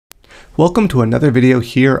Welcome to another video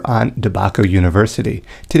here on Tobacco University.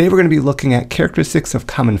 Today we're going to be looking at characteristics of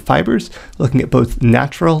common fibers, looking at both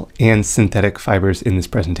natural and synthetic fibers in this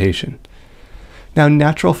presentation. Now,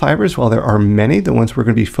 natural fibers, while there are many, the ones we're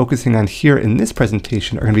going to be focusing on here in this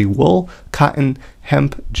presentation are going to be wool, cotton,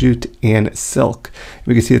 hemp, jute, and silk.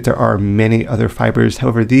 We can see that there are many other fibers.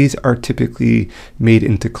 However, these are typically made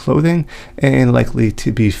into clothing and likely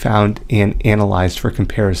to be found and analyzed for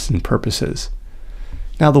comparison purposes.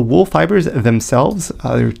 Now, the wool fibers themselves,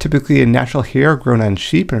 they're typically a natural hair grown on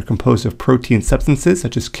sheep and are composed of protein substances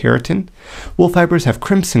such as keratin. Wool fibers have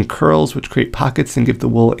crimps and curls which create pockets and give the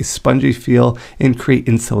wool a spongy feel and create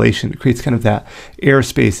insulation. It creates kind of that air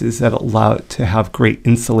spaces that allow it to have great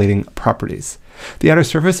insulating properties. The outer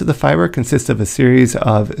surface of the fiber consists of a series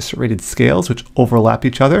of serrated scales which overlap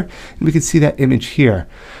each other, and we can see that image here.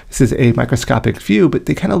 This is a microscopic view, but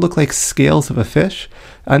they kind of look like scales of a fish,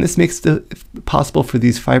 and this makes it possible for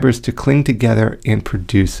these fibers to cling together and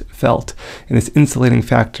produce felt. And this insulating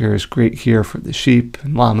factor is great here for the sheep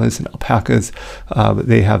and llamas and alpacas.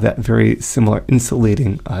 They have that very similar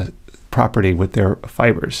insulating property with their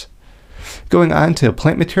fibers. Going on to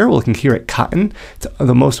plant material, we're looking here at cotton. It's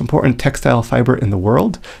the most important textile fiber in the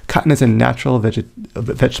world. Cotton is a natural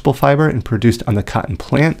vegetable fiber and produced on the cotton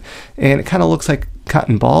plant, and it kind of looks like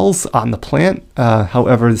cotton balls on the plant.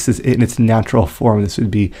 However, this is in its natural form. This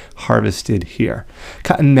would be harvested here.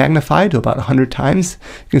 Cotton magnified to about 100 times.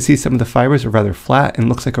 You can see some of the fibers are rather flat and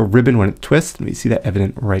looks like a ribbon when it twists, and we see that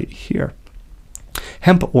evident right here.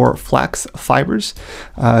 Hemp or flax fibers,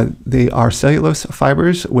 they are cellulose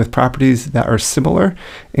fibers with properties that are similar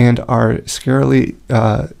and are scarcely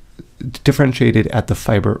differentiated at the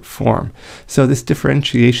fiber form. So this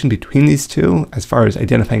differentiation between these two, as far as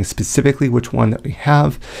identifying specifically which one that we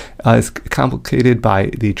have, is complicated by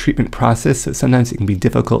the treatment process. So sometimes it can be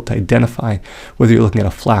difficult to identify whether you're looking at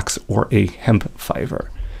a flax or a hemp fiber.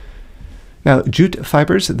 Now, jute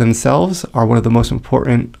fibers themselves are one of the most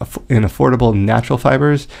important and affordable natural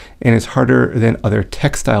fibers, and is harder than other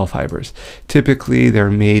textile fibers. Typically, they're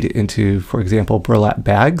made into, for example, burlap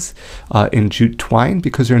bags in jute twine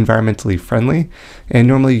because they're environmentally friendly, and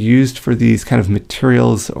normally used for these kind of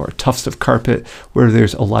materials or tufts of carpet where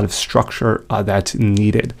there's a lot of structure that's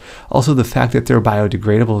needed. Also, the fact that they're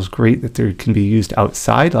biodegradable is great, that they can be used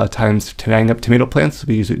outside. A lot of times, to hang up tomato plants,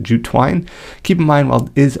 we use jute twine. Keep in mind, while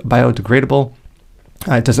it is biodegradable,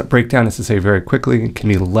 it doesn't break down necessarily very quickly and can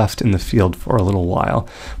be left in the field for a little while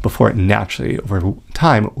before it naturally, over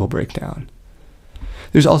time, will break down.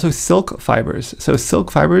 There's also silk fibers. So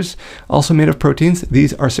silk fibers, also made of proteins,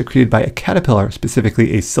 these are secreted by a caterpillar,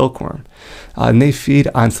 specifically a silkworm. And they feed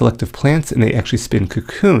on selective plants, and they actually spin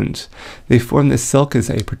cocoons. They form this silk as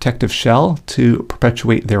a protective shell to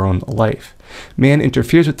perpetuate their own life. Man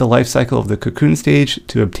interferes with the life cycle of the cocoon stage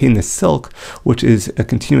to obtain the silk, which is a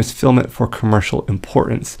continuous filament for commercial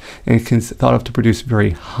importance, and it can be thought of to produce very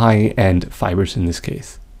high-end fibers in this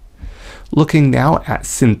case. Looking now at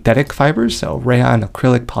synthetic fibers, so rayon,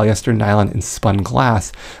 acrylic, polyester, nylon, and spun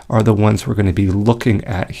glass are the ones we're going to be looking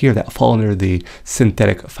at here that fall under the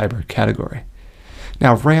synthetic fiber category.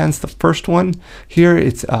 Now, rayon's the first one. Here,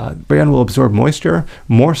 rayon will absorb moisture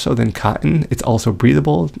more so than cotton. It's also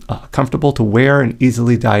breathable, comfortable to wear, and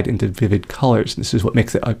easily dyed into vivid colors. This is what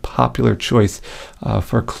makes it a popular choice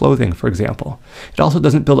for clothing, for example. It also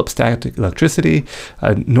doesn't build up static electricity,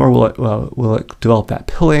 nor will it develop that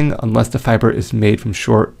pilling unless the fiber is made from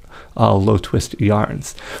short, low twist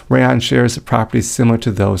yarns. Rayon shares properties similar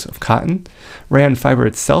to those of cotton. Rayon fiber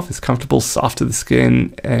itself is comfortable, soft to the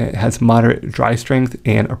skin, and has moderate dry strength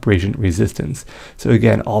and abrasion resistance. So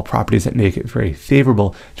again, all properties that make it very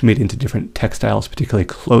favorable to made into different textiles, particularly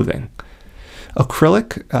clothing.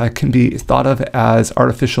 Acrylic can be thought of as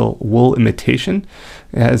artificial wool imitation.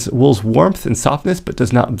 It has wool's warmth and softness, but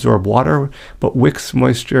does not absorb water, but wicks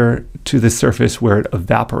moisture to the surface where it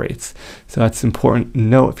evaporates. So that's important to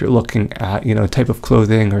note if you're looking at, a type of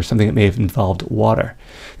clothing or something that may have involved water.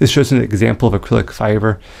 This shows an example of acrylic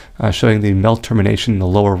fiber showing the melt termination in the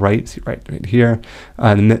lower right, see right here,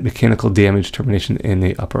 and the mechanical damage termination in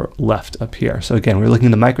the upper left up here. So again, we're looking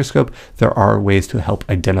in the microscope. There are ways to help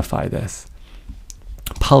identify this.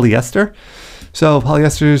 Polyester. So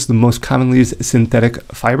polyester is the most commonly used synthetic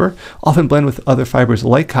fiber, often blend with other fibers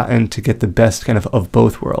like cotton to get the best kind of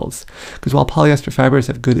both worlds. Because while polyester fibers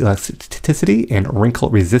have good elasticity and wrinkle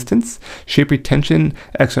resistance, shape retention,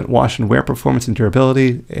 excellent wash and wear performance and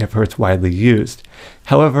durability, therefore it's widely used.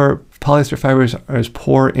 However, Polyester fibers are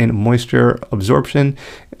poor in moisture absorption.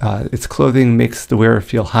 Its clothing makes the wearer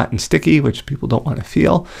feel hot and sticky, which people don't want to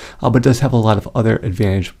feel, but does have a lot of other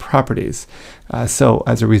advantage properties. So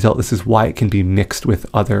as a result, this is why it can be mixed with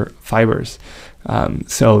other fibers.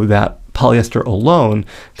 So that polyester alone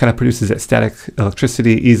kind of produces that static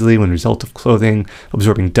electricity easily when result of clothing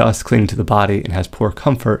absorbing dust, clinging to the body, and has poor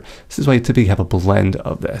comfort. This is why you typically have a blend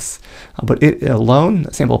of this. But it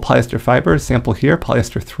alone, sample polyester fiber, sample here,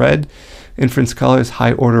 polyester thread, inference colors,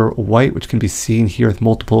 high order white, which can be seen here with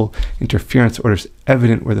multiple interference orders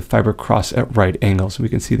evident where the fiber cross at right angles. We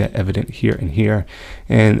can see that evident here and here.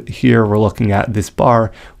 And here we're looking at this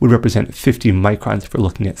bar would represent 50 microns if we're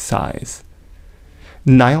looking at size.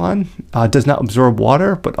 Nylon does not absorb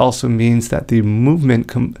water, but also means that the movement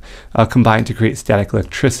combined to create static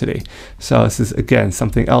electricity. So this is, again,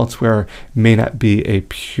 something else where it may not be a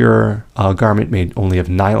pure garment made only of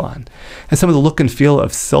nylon. And some of the look and feel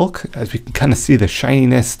of silk, as we can kind of see the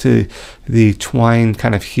shininess to the twine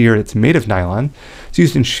kind of here, it's made of nylon. It's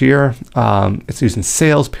used in sheer, it's used in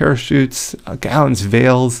sails, parachutes, gowns,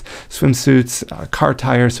 veils, swimsuits, car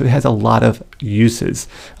tires. So it has a lot of uses,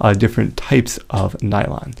 different types of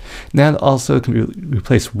nylon. That also can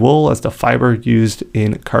replace wool as the fiber used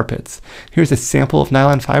in carpets. Here's a sample of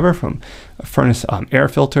nylon fiber from a furnace air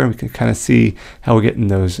filter. We can kind of see how we're getting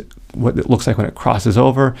those, what it looks like when it crosses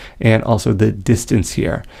over, and also the distance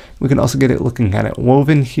here. We can also get it looking at it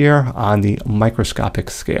woven here on the microscopic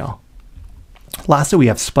scale. Lastly, we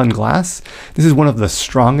have spun glass. This is one of the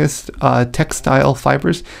strongest textile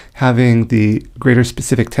fibers, having the greater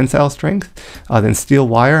specific tensile strength than steel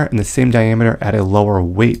wire and the same diameter at a lower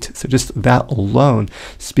weight. So just that alone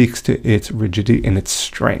speaks to its rigidity and its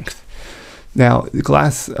strength. Now, the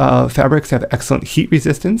glass fabrics have excellent heat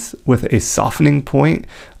resistance with a softening point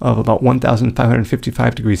of about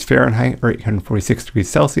 1,555 degrees Fahrenheit or 846 degrees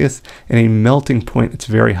Celsius, and a melting point that's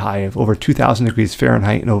very high of over 2,000 degrees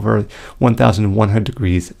Fahrenheit and over 1,100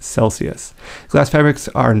 degrees Celsius. Glass fabrics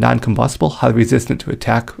are non-combustible, highly resistant to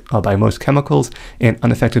attack by most chemicals, and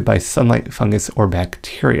unaffected by sunlight, fungus, or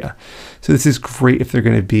bacteria. So this is great if they're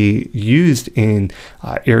going to be used in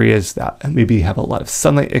areas that maybe have a lot of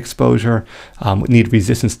sunlight exposure, need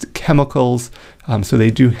resistance to chemicals. So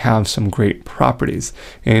they do have some great properties,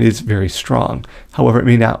 and it is very strong. However, it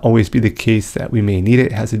may not always be the case that we may need it.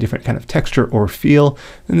 It has a different kind of texture or feel,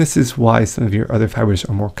 and this is why some of your other fibers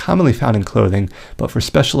are more commonly found in clothing. But for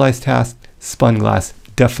specialized tasks, spun glass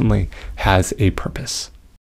definitely has a purpose.